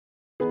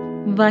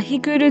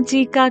वाहिगुरु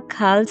जी का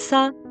खालसा,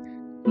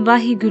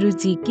 वाहिगुरु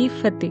जी की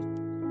फतेह.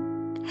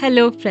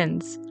 Hello,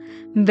 friends.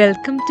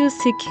 Welcome to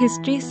Sikh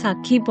History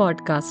Sakhi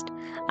podcast.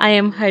 I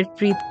am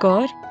Harpreet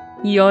Kaur,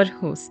 your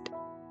host.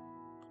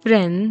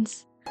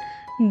 Friends,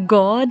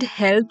 God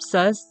helps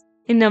us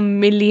in a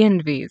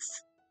million ways.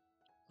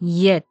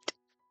 Yet,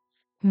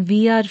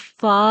 we are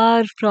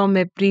far from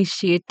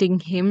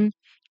appreciating Him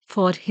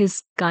for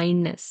His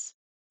kindness.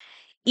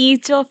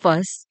 Each of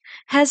us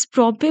has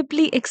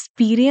probably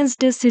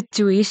experienced a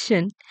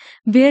situation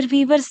where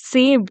we were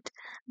saved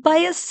by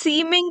a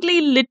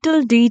seemingly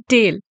little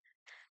detail,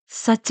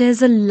 such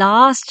as a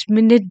last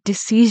minute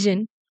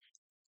decision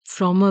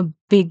from a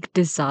big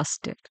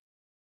disaster.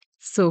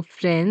 So,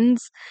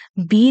 friends,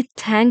 be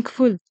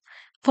thankful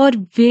for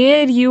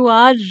where you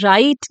are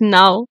right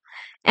now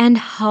and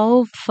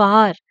how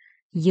far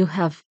you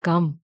have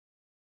come.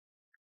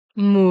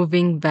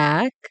 Moving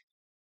back,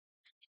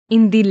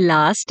 in the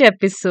last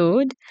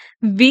episode,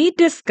 we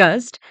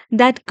discussed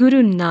that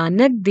Guru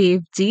Nanak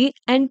Dev Ji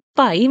and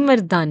Pai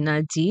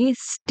Mardana Ji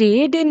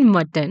stayed in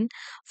Mutton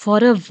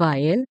for a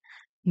while,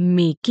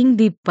 making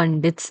the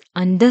Pandits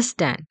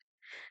understand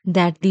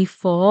that the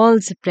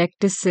false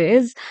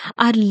practices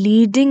are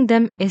leading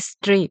them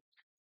astray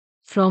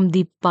from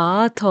the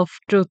path of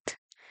truth,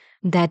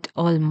 that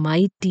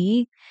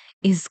Almighty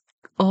is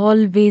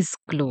always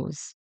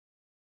close.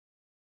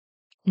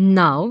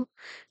 Now,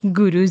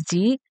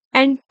 Guruji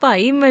and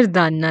Pai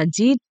Mardana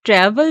ji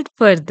travelled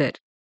further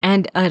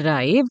and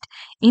arrived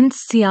in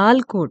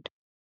Sialkot.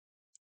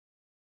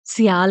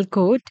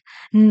 Sialkot,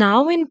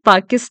 now in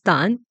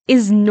Pakistan,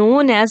 is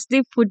known as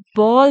the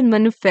football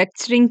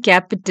manufacturing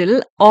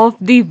capital of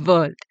the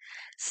world,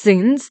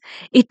 since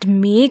it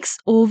makes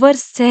over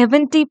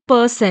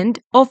 70%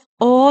 of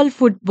all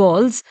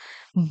footballs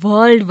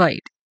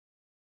worldwide.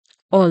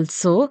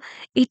 Also,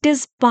 it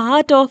is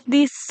part of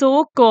the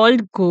so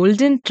called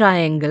Golden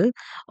Triangle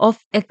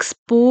of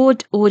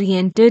export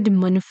oriented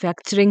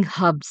manufacturing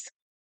hubs.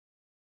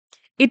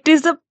 It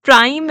is a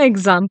prime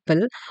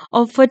example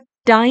of a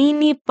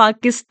tiny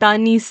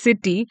Pakistani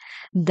city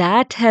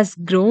that has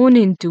grown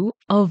into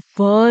a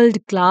world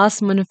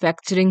class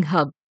manufacturing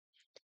hub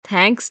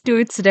thanks to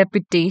its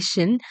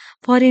reputation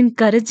for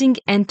encouraging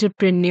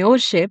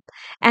entrepreneurship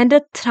and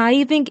a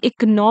thriving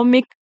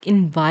economic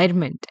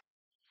environment.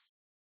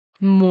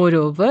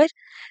 Moreover,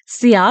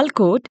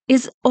 Sialkot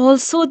is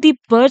also the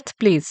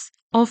birthplace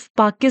of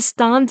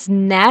Pakistan's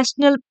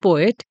national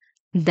poet,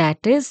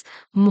 that is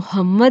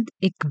Muhammad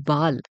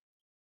Iqbal.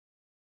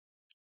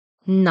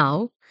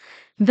 Now,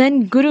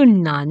 when Guru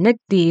Nanak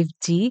Dev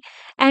Ji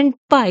and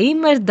Pai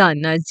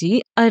Mardana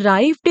Ji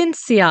arrived in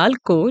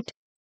Sialkot,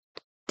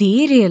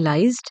 they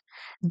realized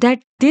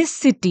that this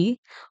city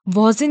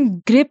was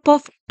in grip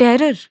of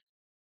terror.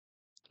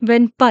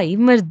 When Pai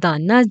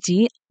Mardana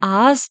ji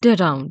asked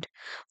around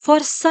for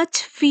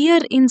such fear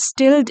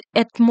instilled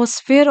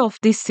atmosphere of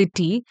the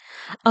city,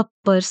 a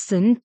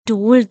person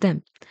told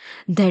them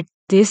that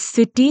this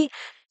city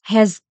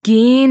has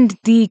gained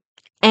the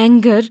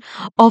anger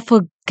of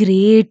a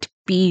great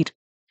peer,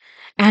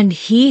 and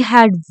he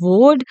had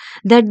vowed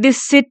that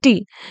this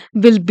city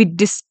will be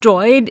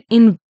destroyed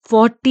in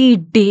 40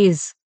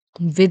 days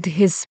with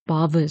his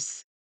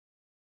powers.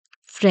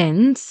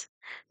 Friends,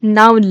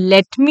 now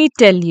let me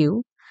tell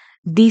you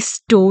the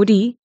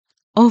story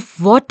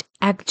of what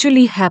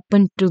actually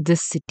happened to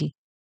this city.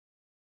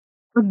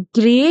 A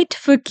great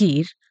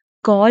fakir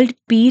called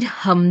Pir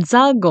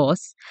Hamza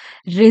Ghaus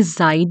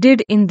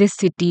resided in the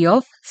city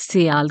of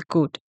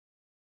Sialkot.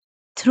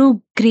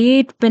 Through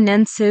great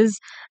penances,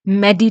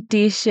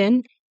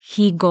 meditation,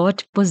 he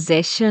got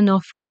possession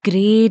of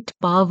great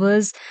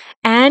powers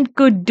and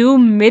could do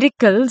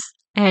miracles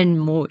and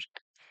more.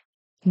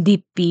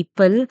 The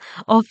people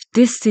of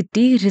this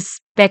city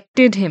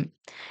respected him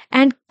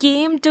and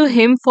came to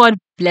him for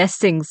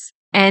blessings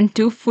and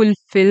to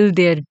fulfill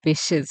their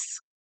wishes.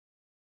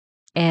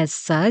 As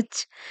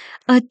such,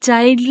 a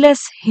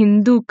childless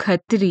Hindu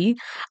Khatri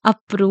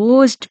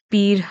approached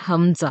Pir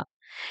Hamza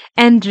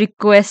and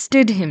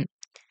requested him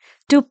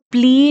to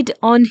plead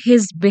on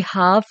his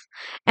behalf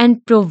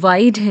and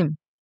provide him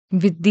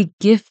with the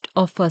gift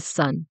of a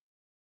son.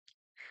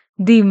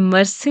 The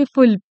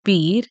merciful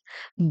Pir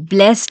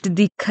blessed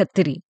the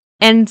Khatri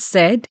and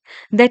said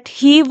that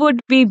he would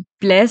be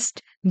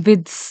blessed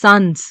with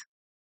sons.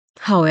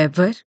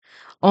 However,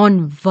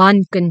 on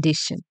one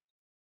condition,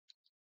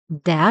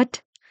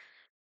 that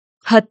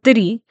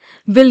Khatri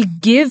will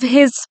give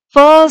his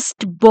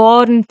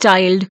firstborn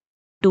child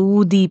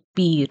to the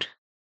Pir.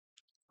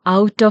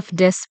 Out of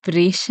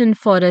desperation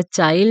for a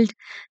child,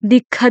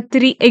 the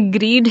Khatri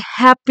agreed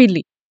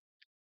happily.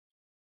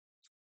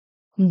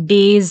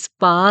 Days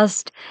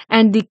passed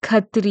and the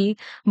Khatri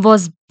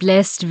was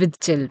blessed with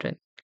children.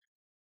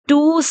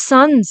 Two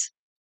sons,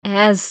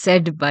 as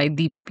said by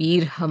the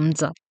Pir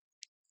Hamza.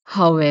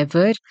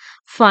 However,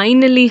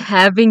 finally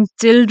having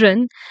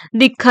children,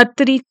 the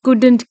Khatri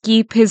couldn't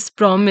keep his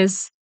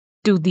promise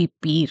to the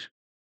Pir.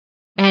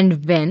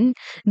 And when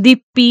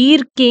the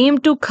Pir came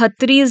to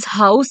Khatri's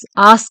house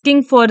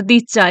asking for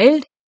the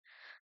child,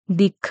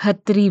 The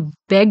Khatri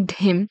begged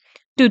him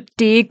to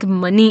take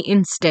money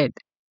instead.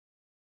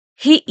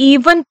 He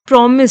even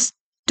promised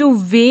to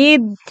weigh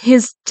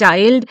his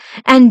child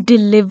and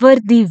deliver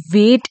the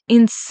weight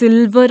in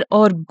silver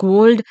or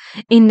gold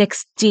in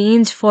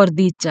exchange for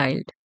the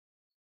child.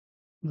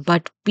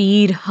 But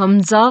Pir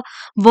Hamza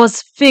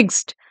was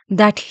fixed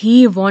that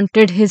he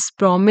wanted his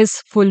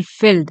promise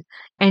fulfilled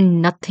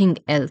and nothing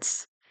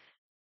else.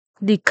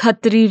 The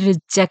Khatri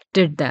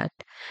rejected that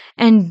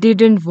and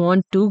didn't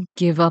want to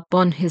give up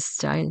on his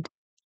child.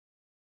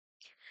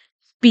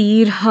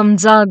 Pir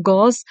Hamza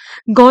Ghaus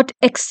got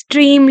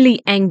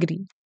extremely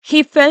angry.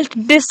 He felt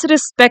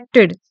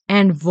disrespected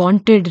and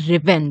wanted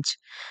revenge,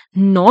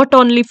 not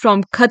only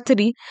from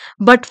Khatri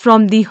but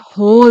from the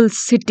whole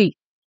city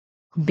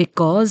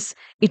because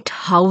it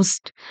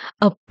housed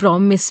a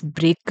promise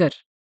breaker.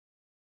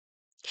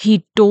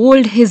 He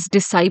told his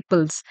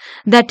disciples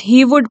that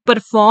he would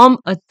perform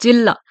a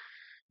chilla,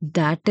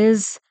 that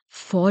is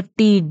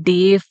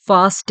 40-day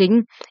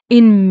fasting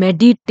in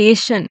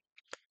meditation,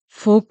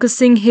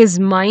 focusing his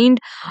mind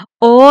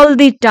all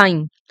the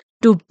time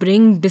to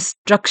bring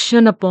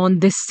destruction upon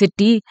this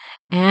city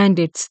and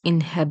its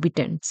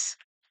inhabitants.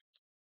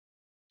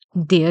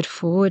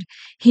 Therefore,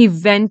 he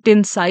went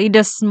inside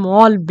a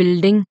small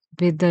building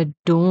with a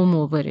dome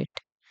over it.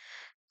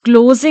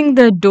 Closing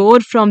the door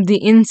from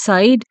the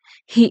inside,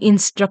 he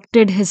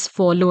instructed his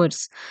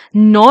followers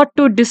not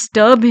to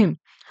disturb him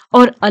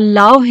or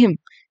allow him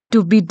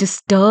to be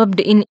disturbed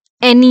in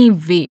any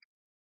way.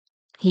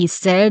 He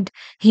said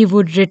he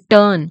would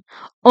return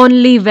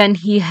only when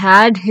he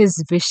had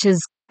his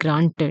wishes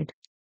granted.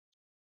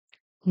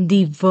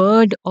 The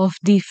word of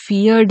the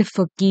feared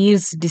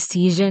fakir's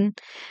decision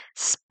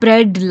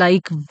spread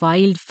like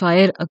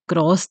wildfire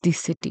across the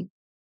city.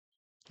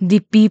 The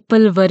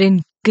people were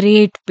in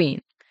great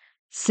pain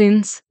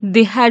since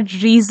they had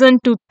reason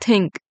to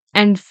think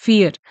and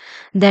fear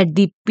that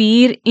the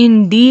Pir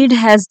indeed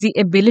has the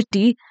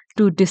ability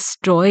to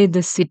destroy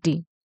the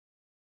city.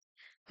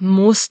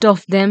 Most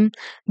of them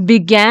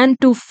began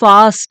to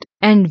fast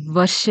and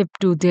worship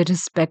to their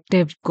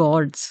respective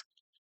gods.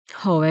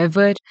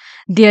 However,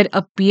 there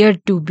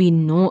appeared to be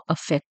no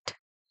effect.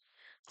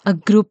 A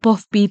group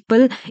of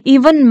people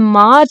even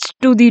marched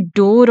to the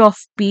door of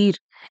Pir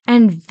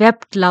and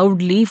wept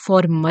loudly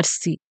for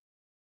mercy.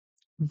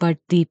 But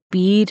the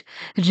Pir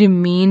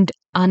remained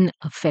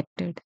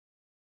unaffected.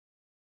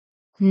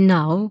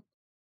 Now,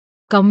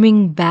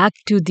 coming back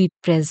to the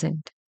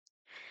present.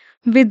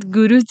 With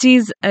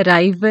Guruji's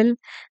arrival,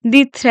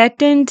 the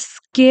threatened,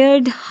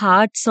 scared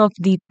hearts of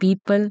the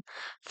people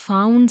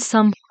found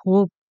some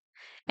hope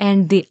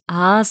and they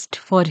asked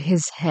for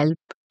his help.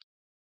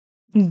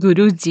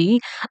 Guruji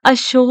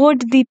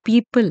assured the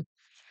people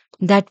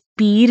that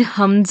Pir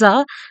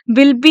Hamza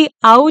will be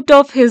out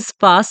of his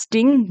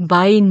fasting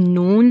by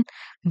noon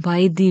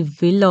by the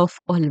will of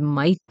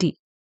Almighty.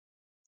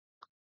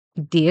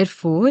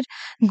 Therefore,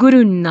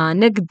 Guru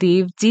Nanak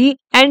Dev Ji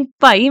and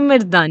Pai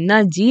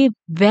Mardana Ji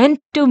went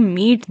to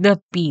meet the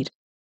Pir.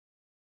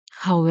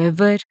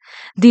 However,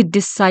 the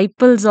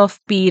disciples of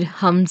Pir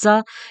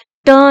Hamza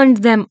turned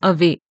them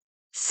away,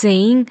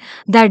 saying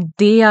that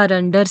they are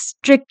under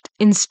strict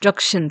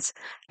instructions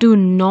to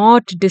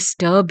not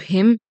disturb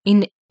him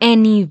in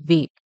any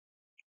way.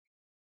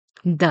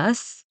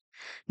 Thus,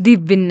 the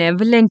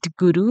benevolent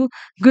Guru,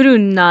 Guru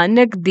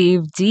Nanak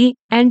Dev Ji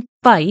and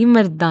Pai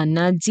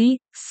Mardana Ji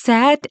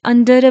sat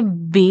under a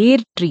bear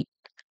tree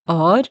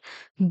or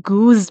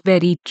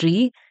gooseberry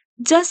tree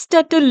just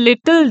at a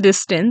little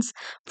distance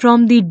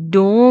from the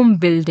dome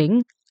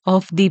building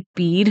of the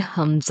Pir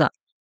Hamza.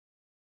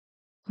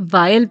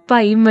 While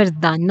Pai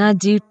Mardana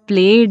Ji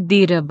played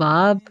the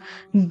rabab,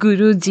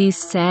 Guru Ji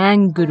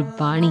sang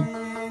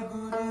Gurbani.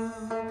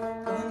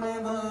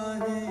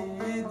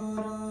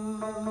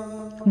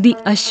 The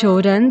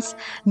assurance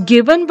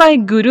given by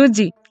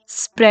Guruji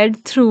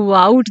spread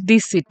throughout the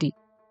city,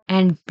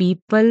 and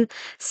people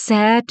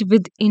sat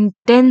with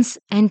intense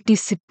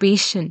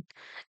anticipation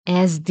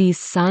as the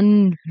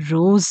sun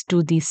rose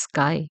to the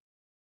sky.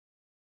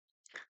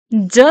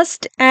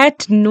 Just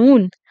at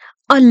noon,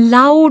 a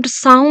loud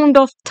sound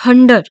of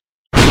thunder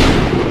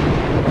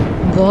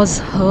was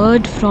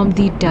heard from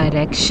the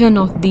direction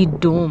of the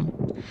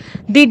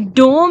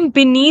dome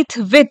beneath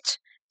which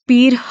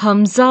Pir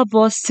Hamza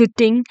was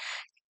sitting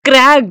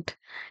cracked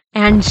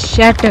and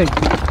shattered.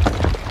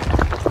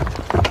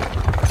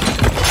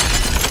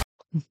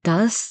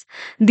 Thus,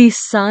 the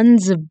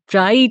sun's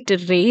bright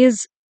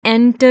rays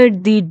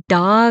entered the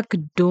dark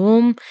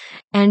dome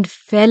and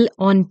fell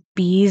on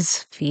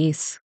Pir's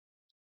face.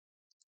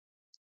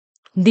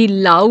 The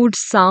loud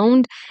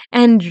sound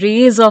and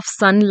rays of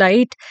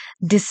sunlight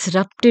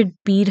disrupted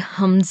Pir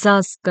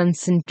Hamza's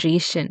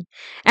concentration,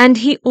 and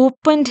he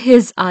opened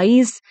his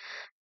eyes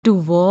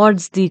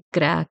towards the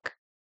crack.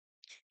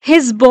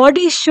 His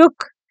body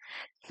shook,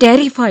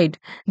 terrified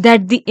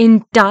that the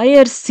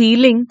entire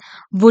ceiling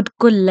would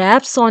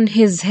collapse on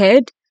his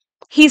head.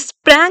 He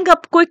sprang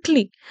up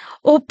quickly,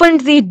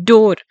 opened the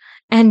door,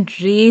 and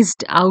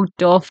raced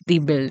out of the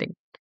building,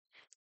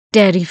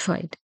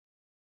 terrified.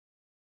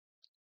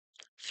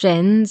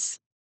 Friends,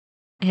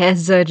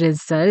 as a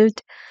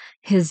result,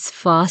 his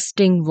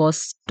fasting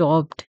was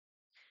stopped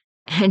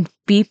and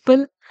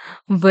people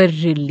were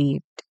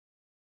relieved.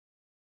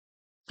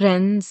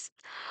 Friends,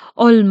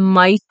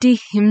 Almighty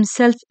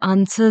Himself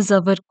answers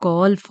our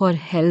call for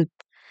help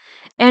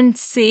and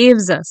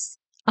saves us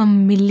a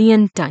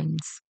million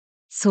times.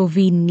 So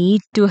we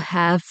need to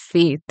have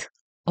faith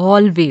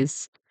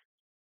always.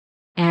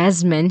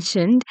 As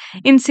mentioned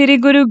in Sri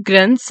Guru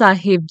Granth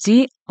Sahib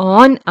Ji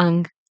on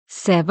Ang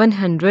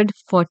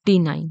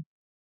 749.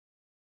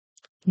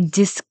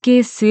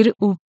 जिसके सिर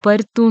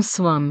ऊपर तू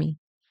स्वामी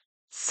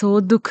सो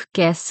दुख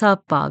कैसा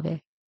पावे.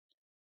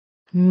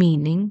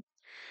 Meaning,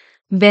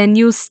 when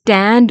you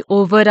stand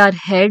over our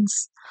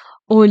heads,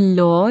 O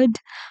Lord,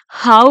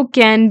 how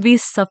can we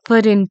suffer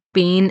in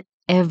pain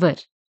ever?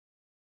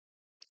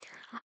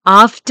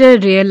 After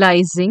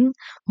realizing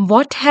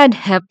what had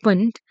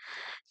happened,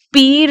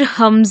 Pir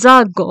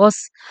Hamza Ghaus,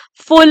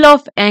 full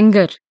of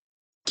anger,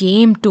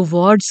 came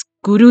towards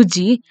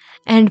Guruji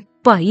and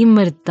Bhai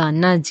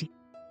Mardana ji.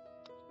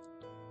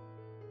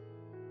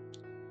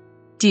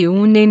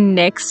 Tune in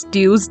next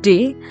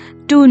Tuesday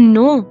to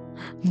know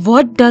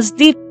what does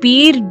the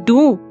Pir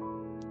do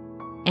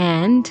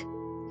and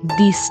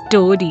the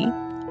story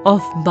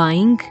of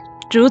buying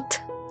truth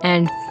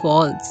and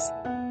false.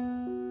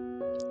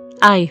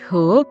 I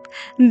hope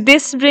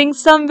this brings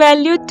some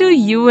value to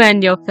you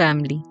and your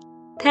family.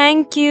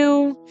 Thank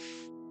you.